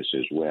trichinosis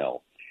as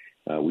well.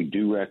 We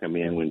do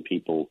recommend when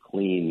people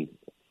clean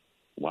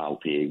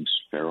wild pigs,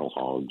 feral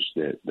hogs,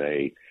 that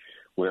they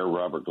wear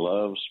rubber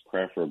gloves,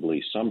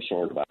 preferably some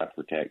sort of eye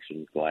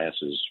protection,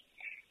 glasses,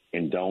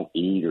 and don't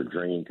eat or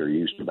drink or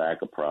use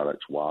tobacco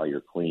products while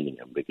you're cleaning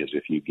them, because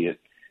if you get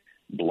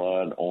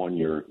blood on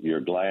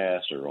your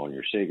glass or on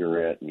your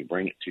cigarette and you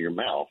bring it to your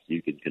mouth,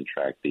 you can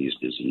contract these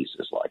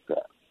diseases like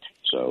that.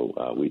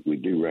 So we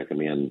do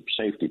recommend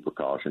safety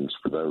precautions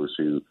for those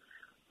who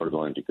are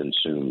going to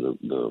consume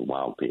the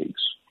wild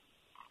pigs.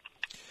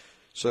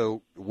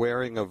 So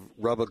wearing of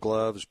rubber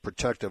gloves,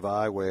 protective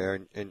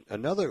eyewear, and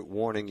another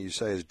warning you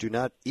say is do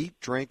not eat,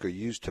 drink, or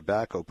use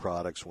tobacco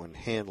products when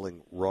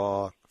handling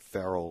raw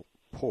feral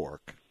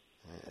pork.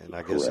 And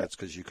I guess that's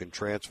because you can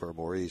transfer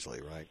more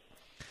easily, right?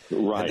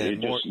 Right.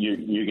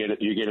 You get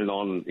it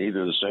on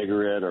either the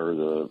cigarette or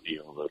the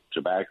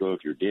tobacco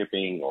if you're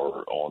dipping,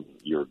 or on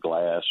your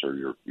glass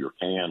or your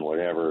can,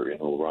 whatever.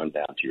 It'll run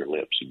down to your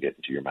lips and get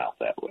into your mouth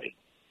that way.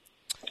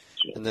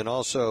 And then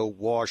also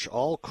wash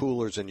all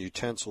coolers and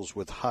utensils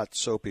with hot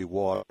soapy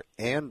water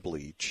and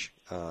bleach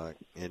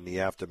in the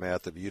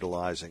aftermath of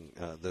utilizing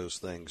those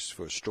things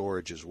for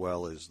storage as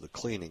well as the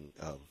cleaning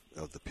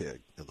of the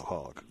pig and the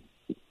hog.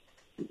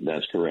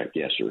 That's correct.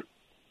 Yes, sir.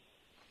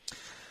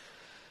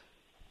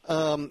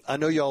 I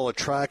know y'all are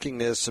tracking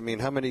this. I mean,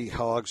 how many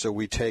hogs are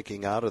we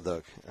taking out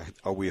of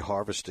are we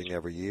harvesting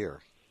every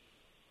year?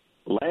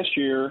 Last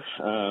year,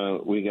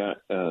 we got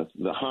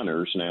the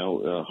hunters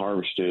now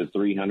harvested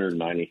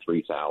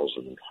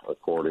 393,000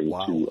 according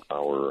to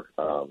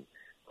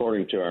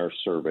our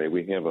survey.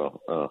 We have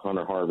a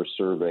hunter harvest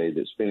survey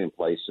that's been in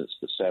place since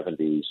the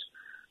 70s.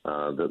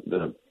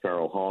 The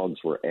feral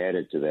hogs were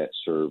added to that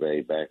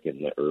survey back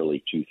in the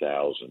early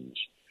 2000s.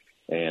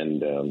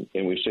 And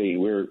we see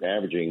we're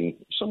averaging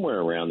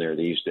somewhere around there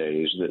these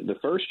days. The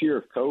first year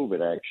of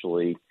COVID,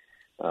 actually,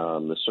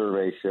 the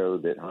survey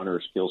showed that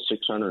hunters killed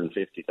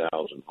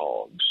 650,000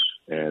 hogs.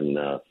 And,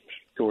 of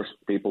course,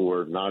 people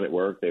were not at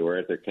work. They were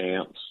at their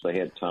camps. They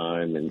had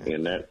time, and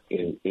that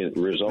it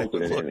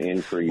resulted in an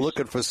increase.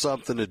 Looking for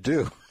something to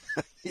do.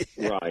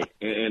 Yeah. Right.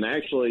 And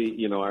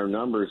actually, our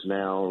numbers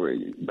now,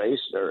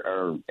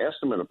 our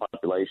estimate of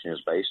population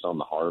is based on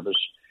the harvest.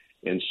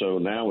 And so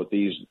now with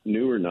these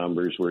newer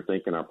numbers, we're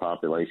thinking our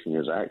population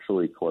is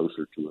actually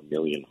closer to 1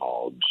 million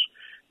hogs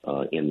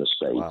in the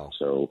state. Wow.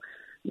 So,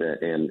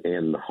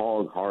 and the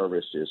hog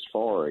harvest is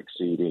far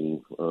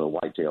exceeding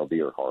whitetail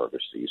deer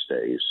harvest these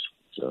days.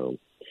 So,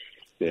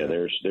 yeah,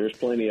 there's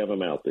plenty of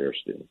them out there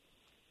still.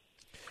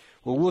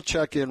 Well, we'll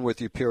check in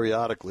with you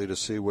periodically to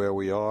see where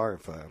we are.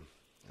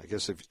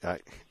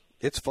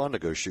 It's fun to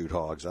go shoot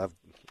hogs. I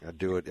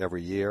do it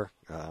every year.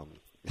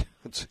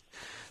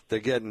 They're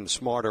getting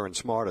smarter and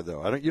smarter,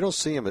 though. You don't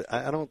see them.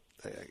 I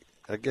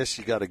guess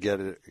you got to get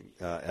it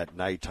at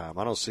nighttime.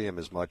 I don't see them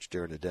as much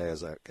during the day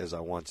as I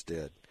once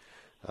did.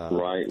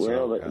 Right.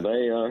 Well,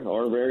 they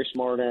are very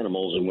smart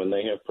animals, and when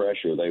they have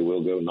pressure, they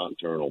will go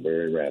nocturnal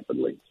very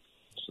rapidly.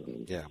 So.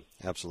 Yeah,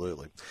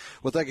 absolutely.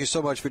 Well, thank you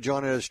so much for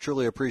joining us.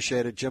 Truly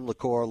appreciate it. Jim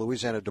LaCour,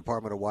 Louisiana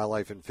Department of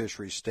Wildlife and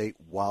Fisheries State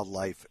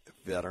Wildlife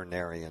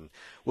Veterinarian.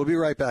 We'll be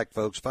right back,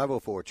 folks.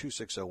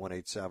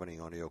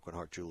 504-260-1870 on the Oakland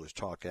Heart Jewelers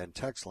Talk and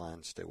Text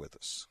line. Stay with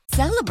us.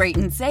 Celebrate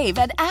and save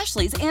at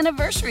Ashley's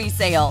Anniversary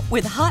Sale.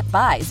 With Hot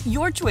Buys,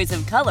 your choice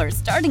of colors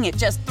starting at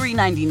just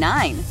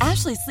 $3.99.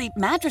 Ashley Sleep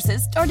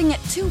mattresses starting at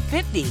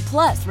 $2.50.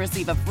 Plus,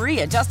 receive a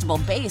free adjustable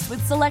base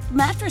with select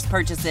mattress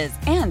purchases.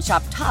 And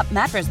shop top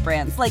mattress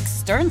brands like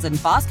Stearns &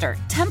 Foster,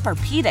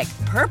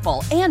 Tempur-Pedic,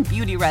 Purple, and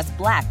Beautyrest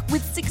Black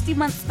with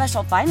 60-month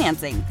special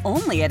financing.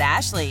 Only at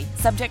Ashley.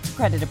 Subject to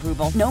credit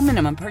approval. No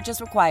minimum purchase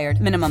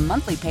required. Minimum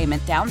monthly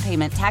payment, down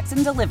payment, tax,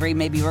 and delivery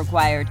may be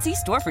required. See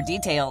store for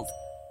details.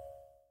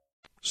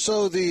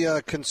 So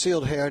the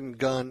concealed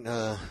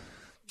handgun,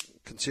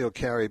 concealed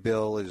carry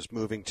bill is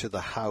moving to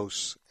the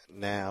House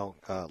now.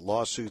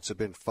 Lawsuits have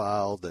been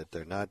filed that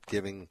they're not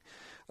giving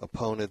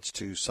opponents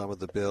to some of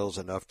the bills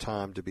enough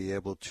time to be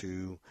able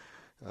to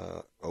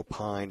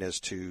opine as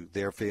to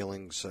their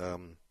feelings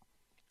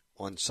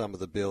on some of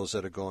the bills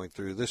that are going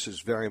through. This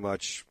is very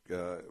much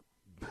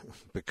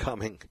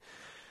becoming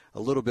a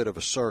little bit of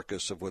a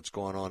circus of what's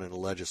going on in the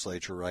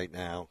legislature right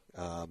now.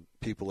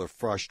 People are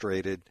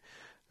frustrated.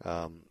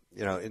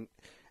 And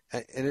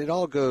it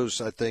all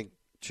goes, I think,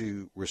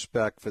 to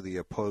respect for the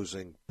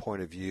opposing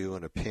point of view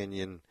and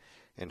opinion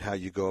and how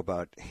you go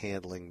about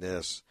handling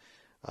this.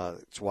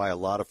 It's why a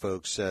lot of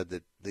folks said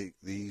that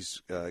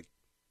these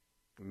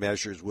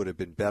measures would have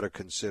been better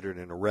considered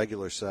in a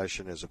regular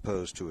session as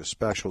opposed to a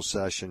special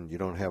session. You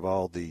don't have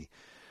all the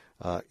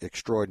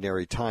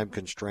extraordinary time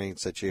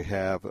constraints that you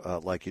have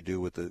like you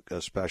do with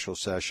a special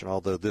session,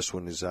 although this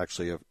one is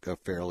actually a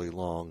fairly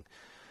long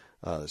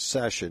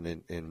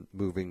session in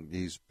moving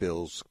these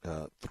bills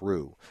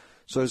through.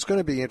 So it's going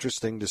to be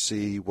interesting to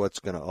see what's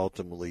going to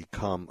ultimately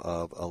come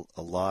of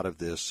a lot of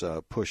this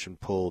push and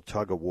pull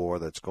tug of war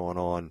that's going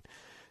on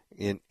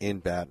in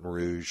Baton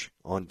Rouge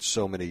on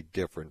so many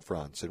different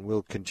fronts. And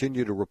we'll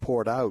continue to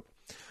report out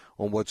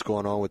on what's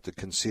going on with the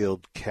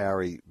concealed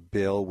carry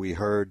bill. We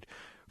heard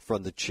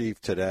from the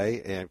chief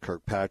today, Ann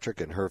Kirkpatrick,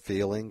 and her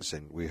feelings,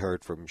 and we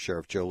heard from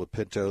Sheriff Joe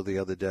Lapinto the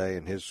other day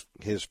and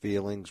his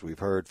feelings. We've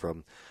heard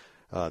from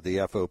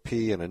the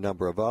FOP and a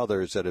number of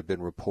others that have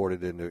been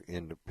reported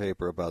in the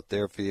paper about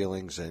their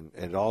feelings, and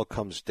it all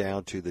comes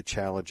down to the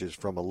challenges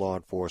from a law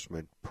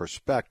enforcement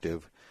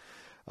perspective.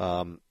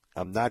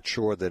 I'm not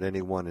sure that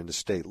anyone in the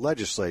state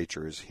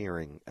legislature is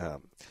hearing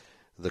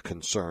the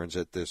concerns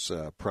at this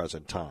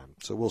present time.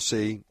 So we'll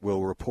see.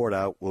 We'll report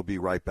out. We'll be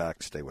right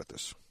back. Stay with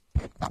us.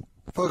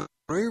 Folks,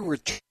 when we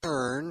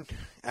return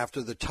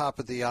after the top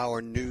of the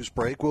hour news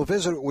break, we'll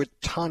visit with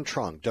Tan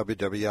Trung,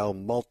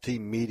 WWL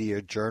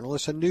multimedia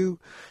journalist. A new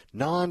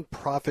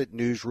nonprofit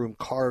newsroom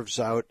carves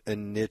out a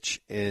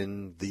niche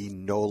in the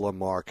NOLA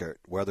market,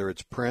 whether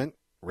it's print,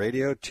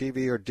 radio,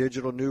 TV, or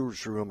digital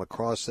newsroom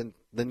across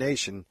the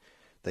nation,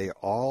 they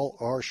all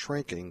are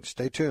shrinking.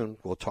 Stay tuned.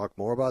 We'll talk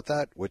more about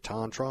that with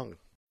Tan Trung.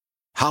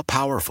 How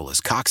powerful is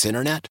Cox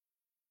Internet?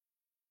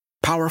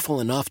 Powerful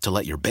enough to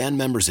let your band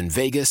members in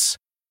Vegas,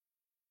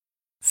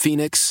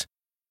 Phoenix,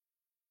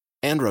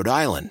 and Rhode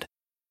Island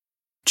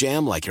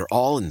jam like you're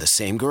all in the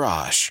same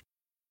garage.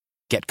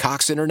 Get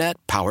Cox Internet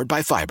powered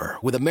by fiber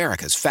with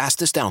America's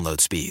fastest download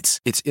speeds.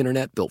 It's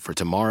internet built for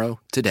tomorrow,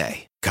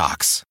 today.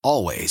 Cox,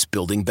 always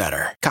building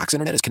better. Cox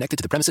Internet is connected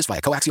to the premises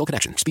via coaxial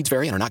connection. Speeds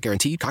vary and are not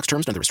guaranteed. Cox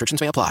terms and other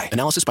restrictions may apply.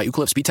 Analysis by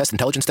Ookla Speed Test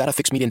Intelligence Data.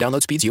 Fixed median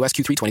download speeds. US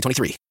Q3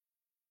 2023.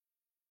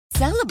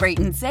 Celebrate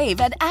and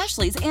save at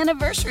Ashley's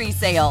Anniversary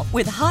Sale.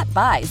 With Hot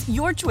Buys,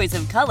 your choice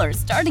of colors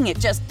starting at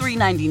just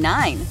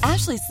 $3.99.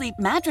 Ashley Sleep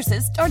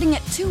mattresses starting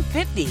at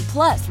 $2.50.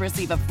 Plus,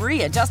 receive a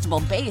free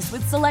adjustable base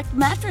with select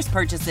mattress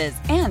purchases.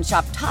 And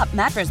shop top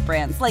mattress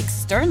brands like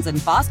Stearns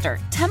 & Foster,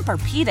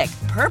 Tempur-Pedic,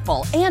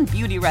 Purple, and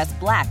Beautyrest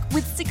Black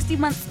with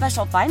 60-month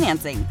special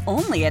financing.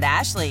 Only at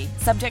Ashley.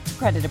 Subject to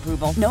credit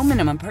approval. No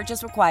minimum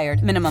purchase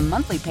required. Minimum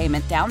monthly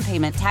payment, down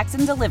payment, tax,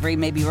 and delivery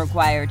may be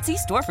required. See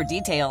store for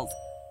details.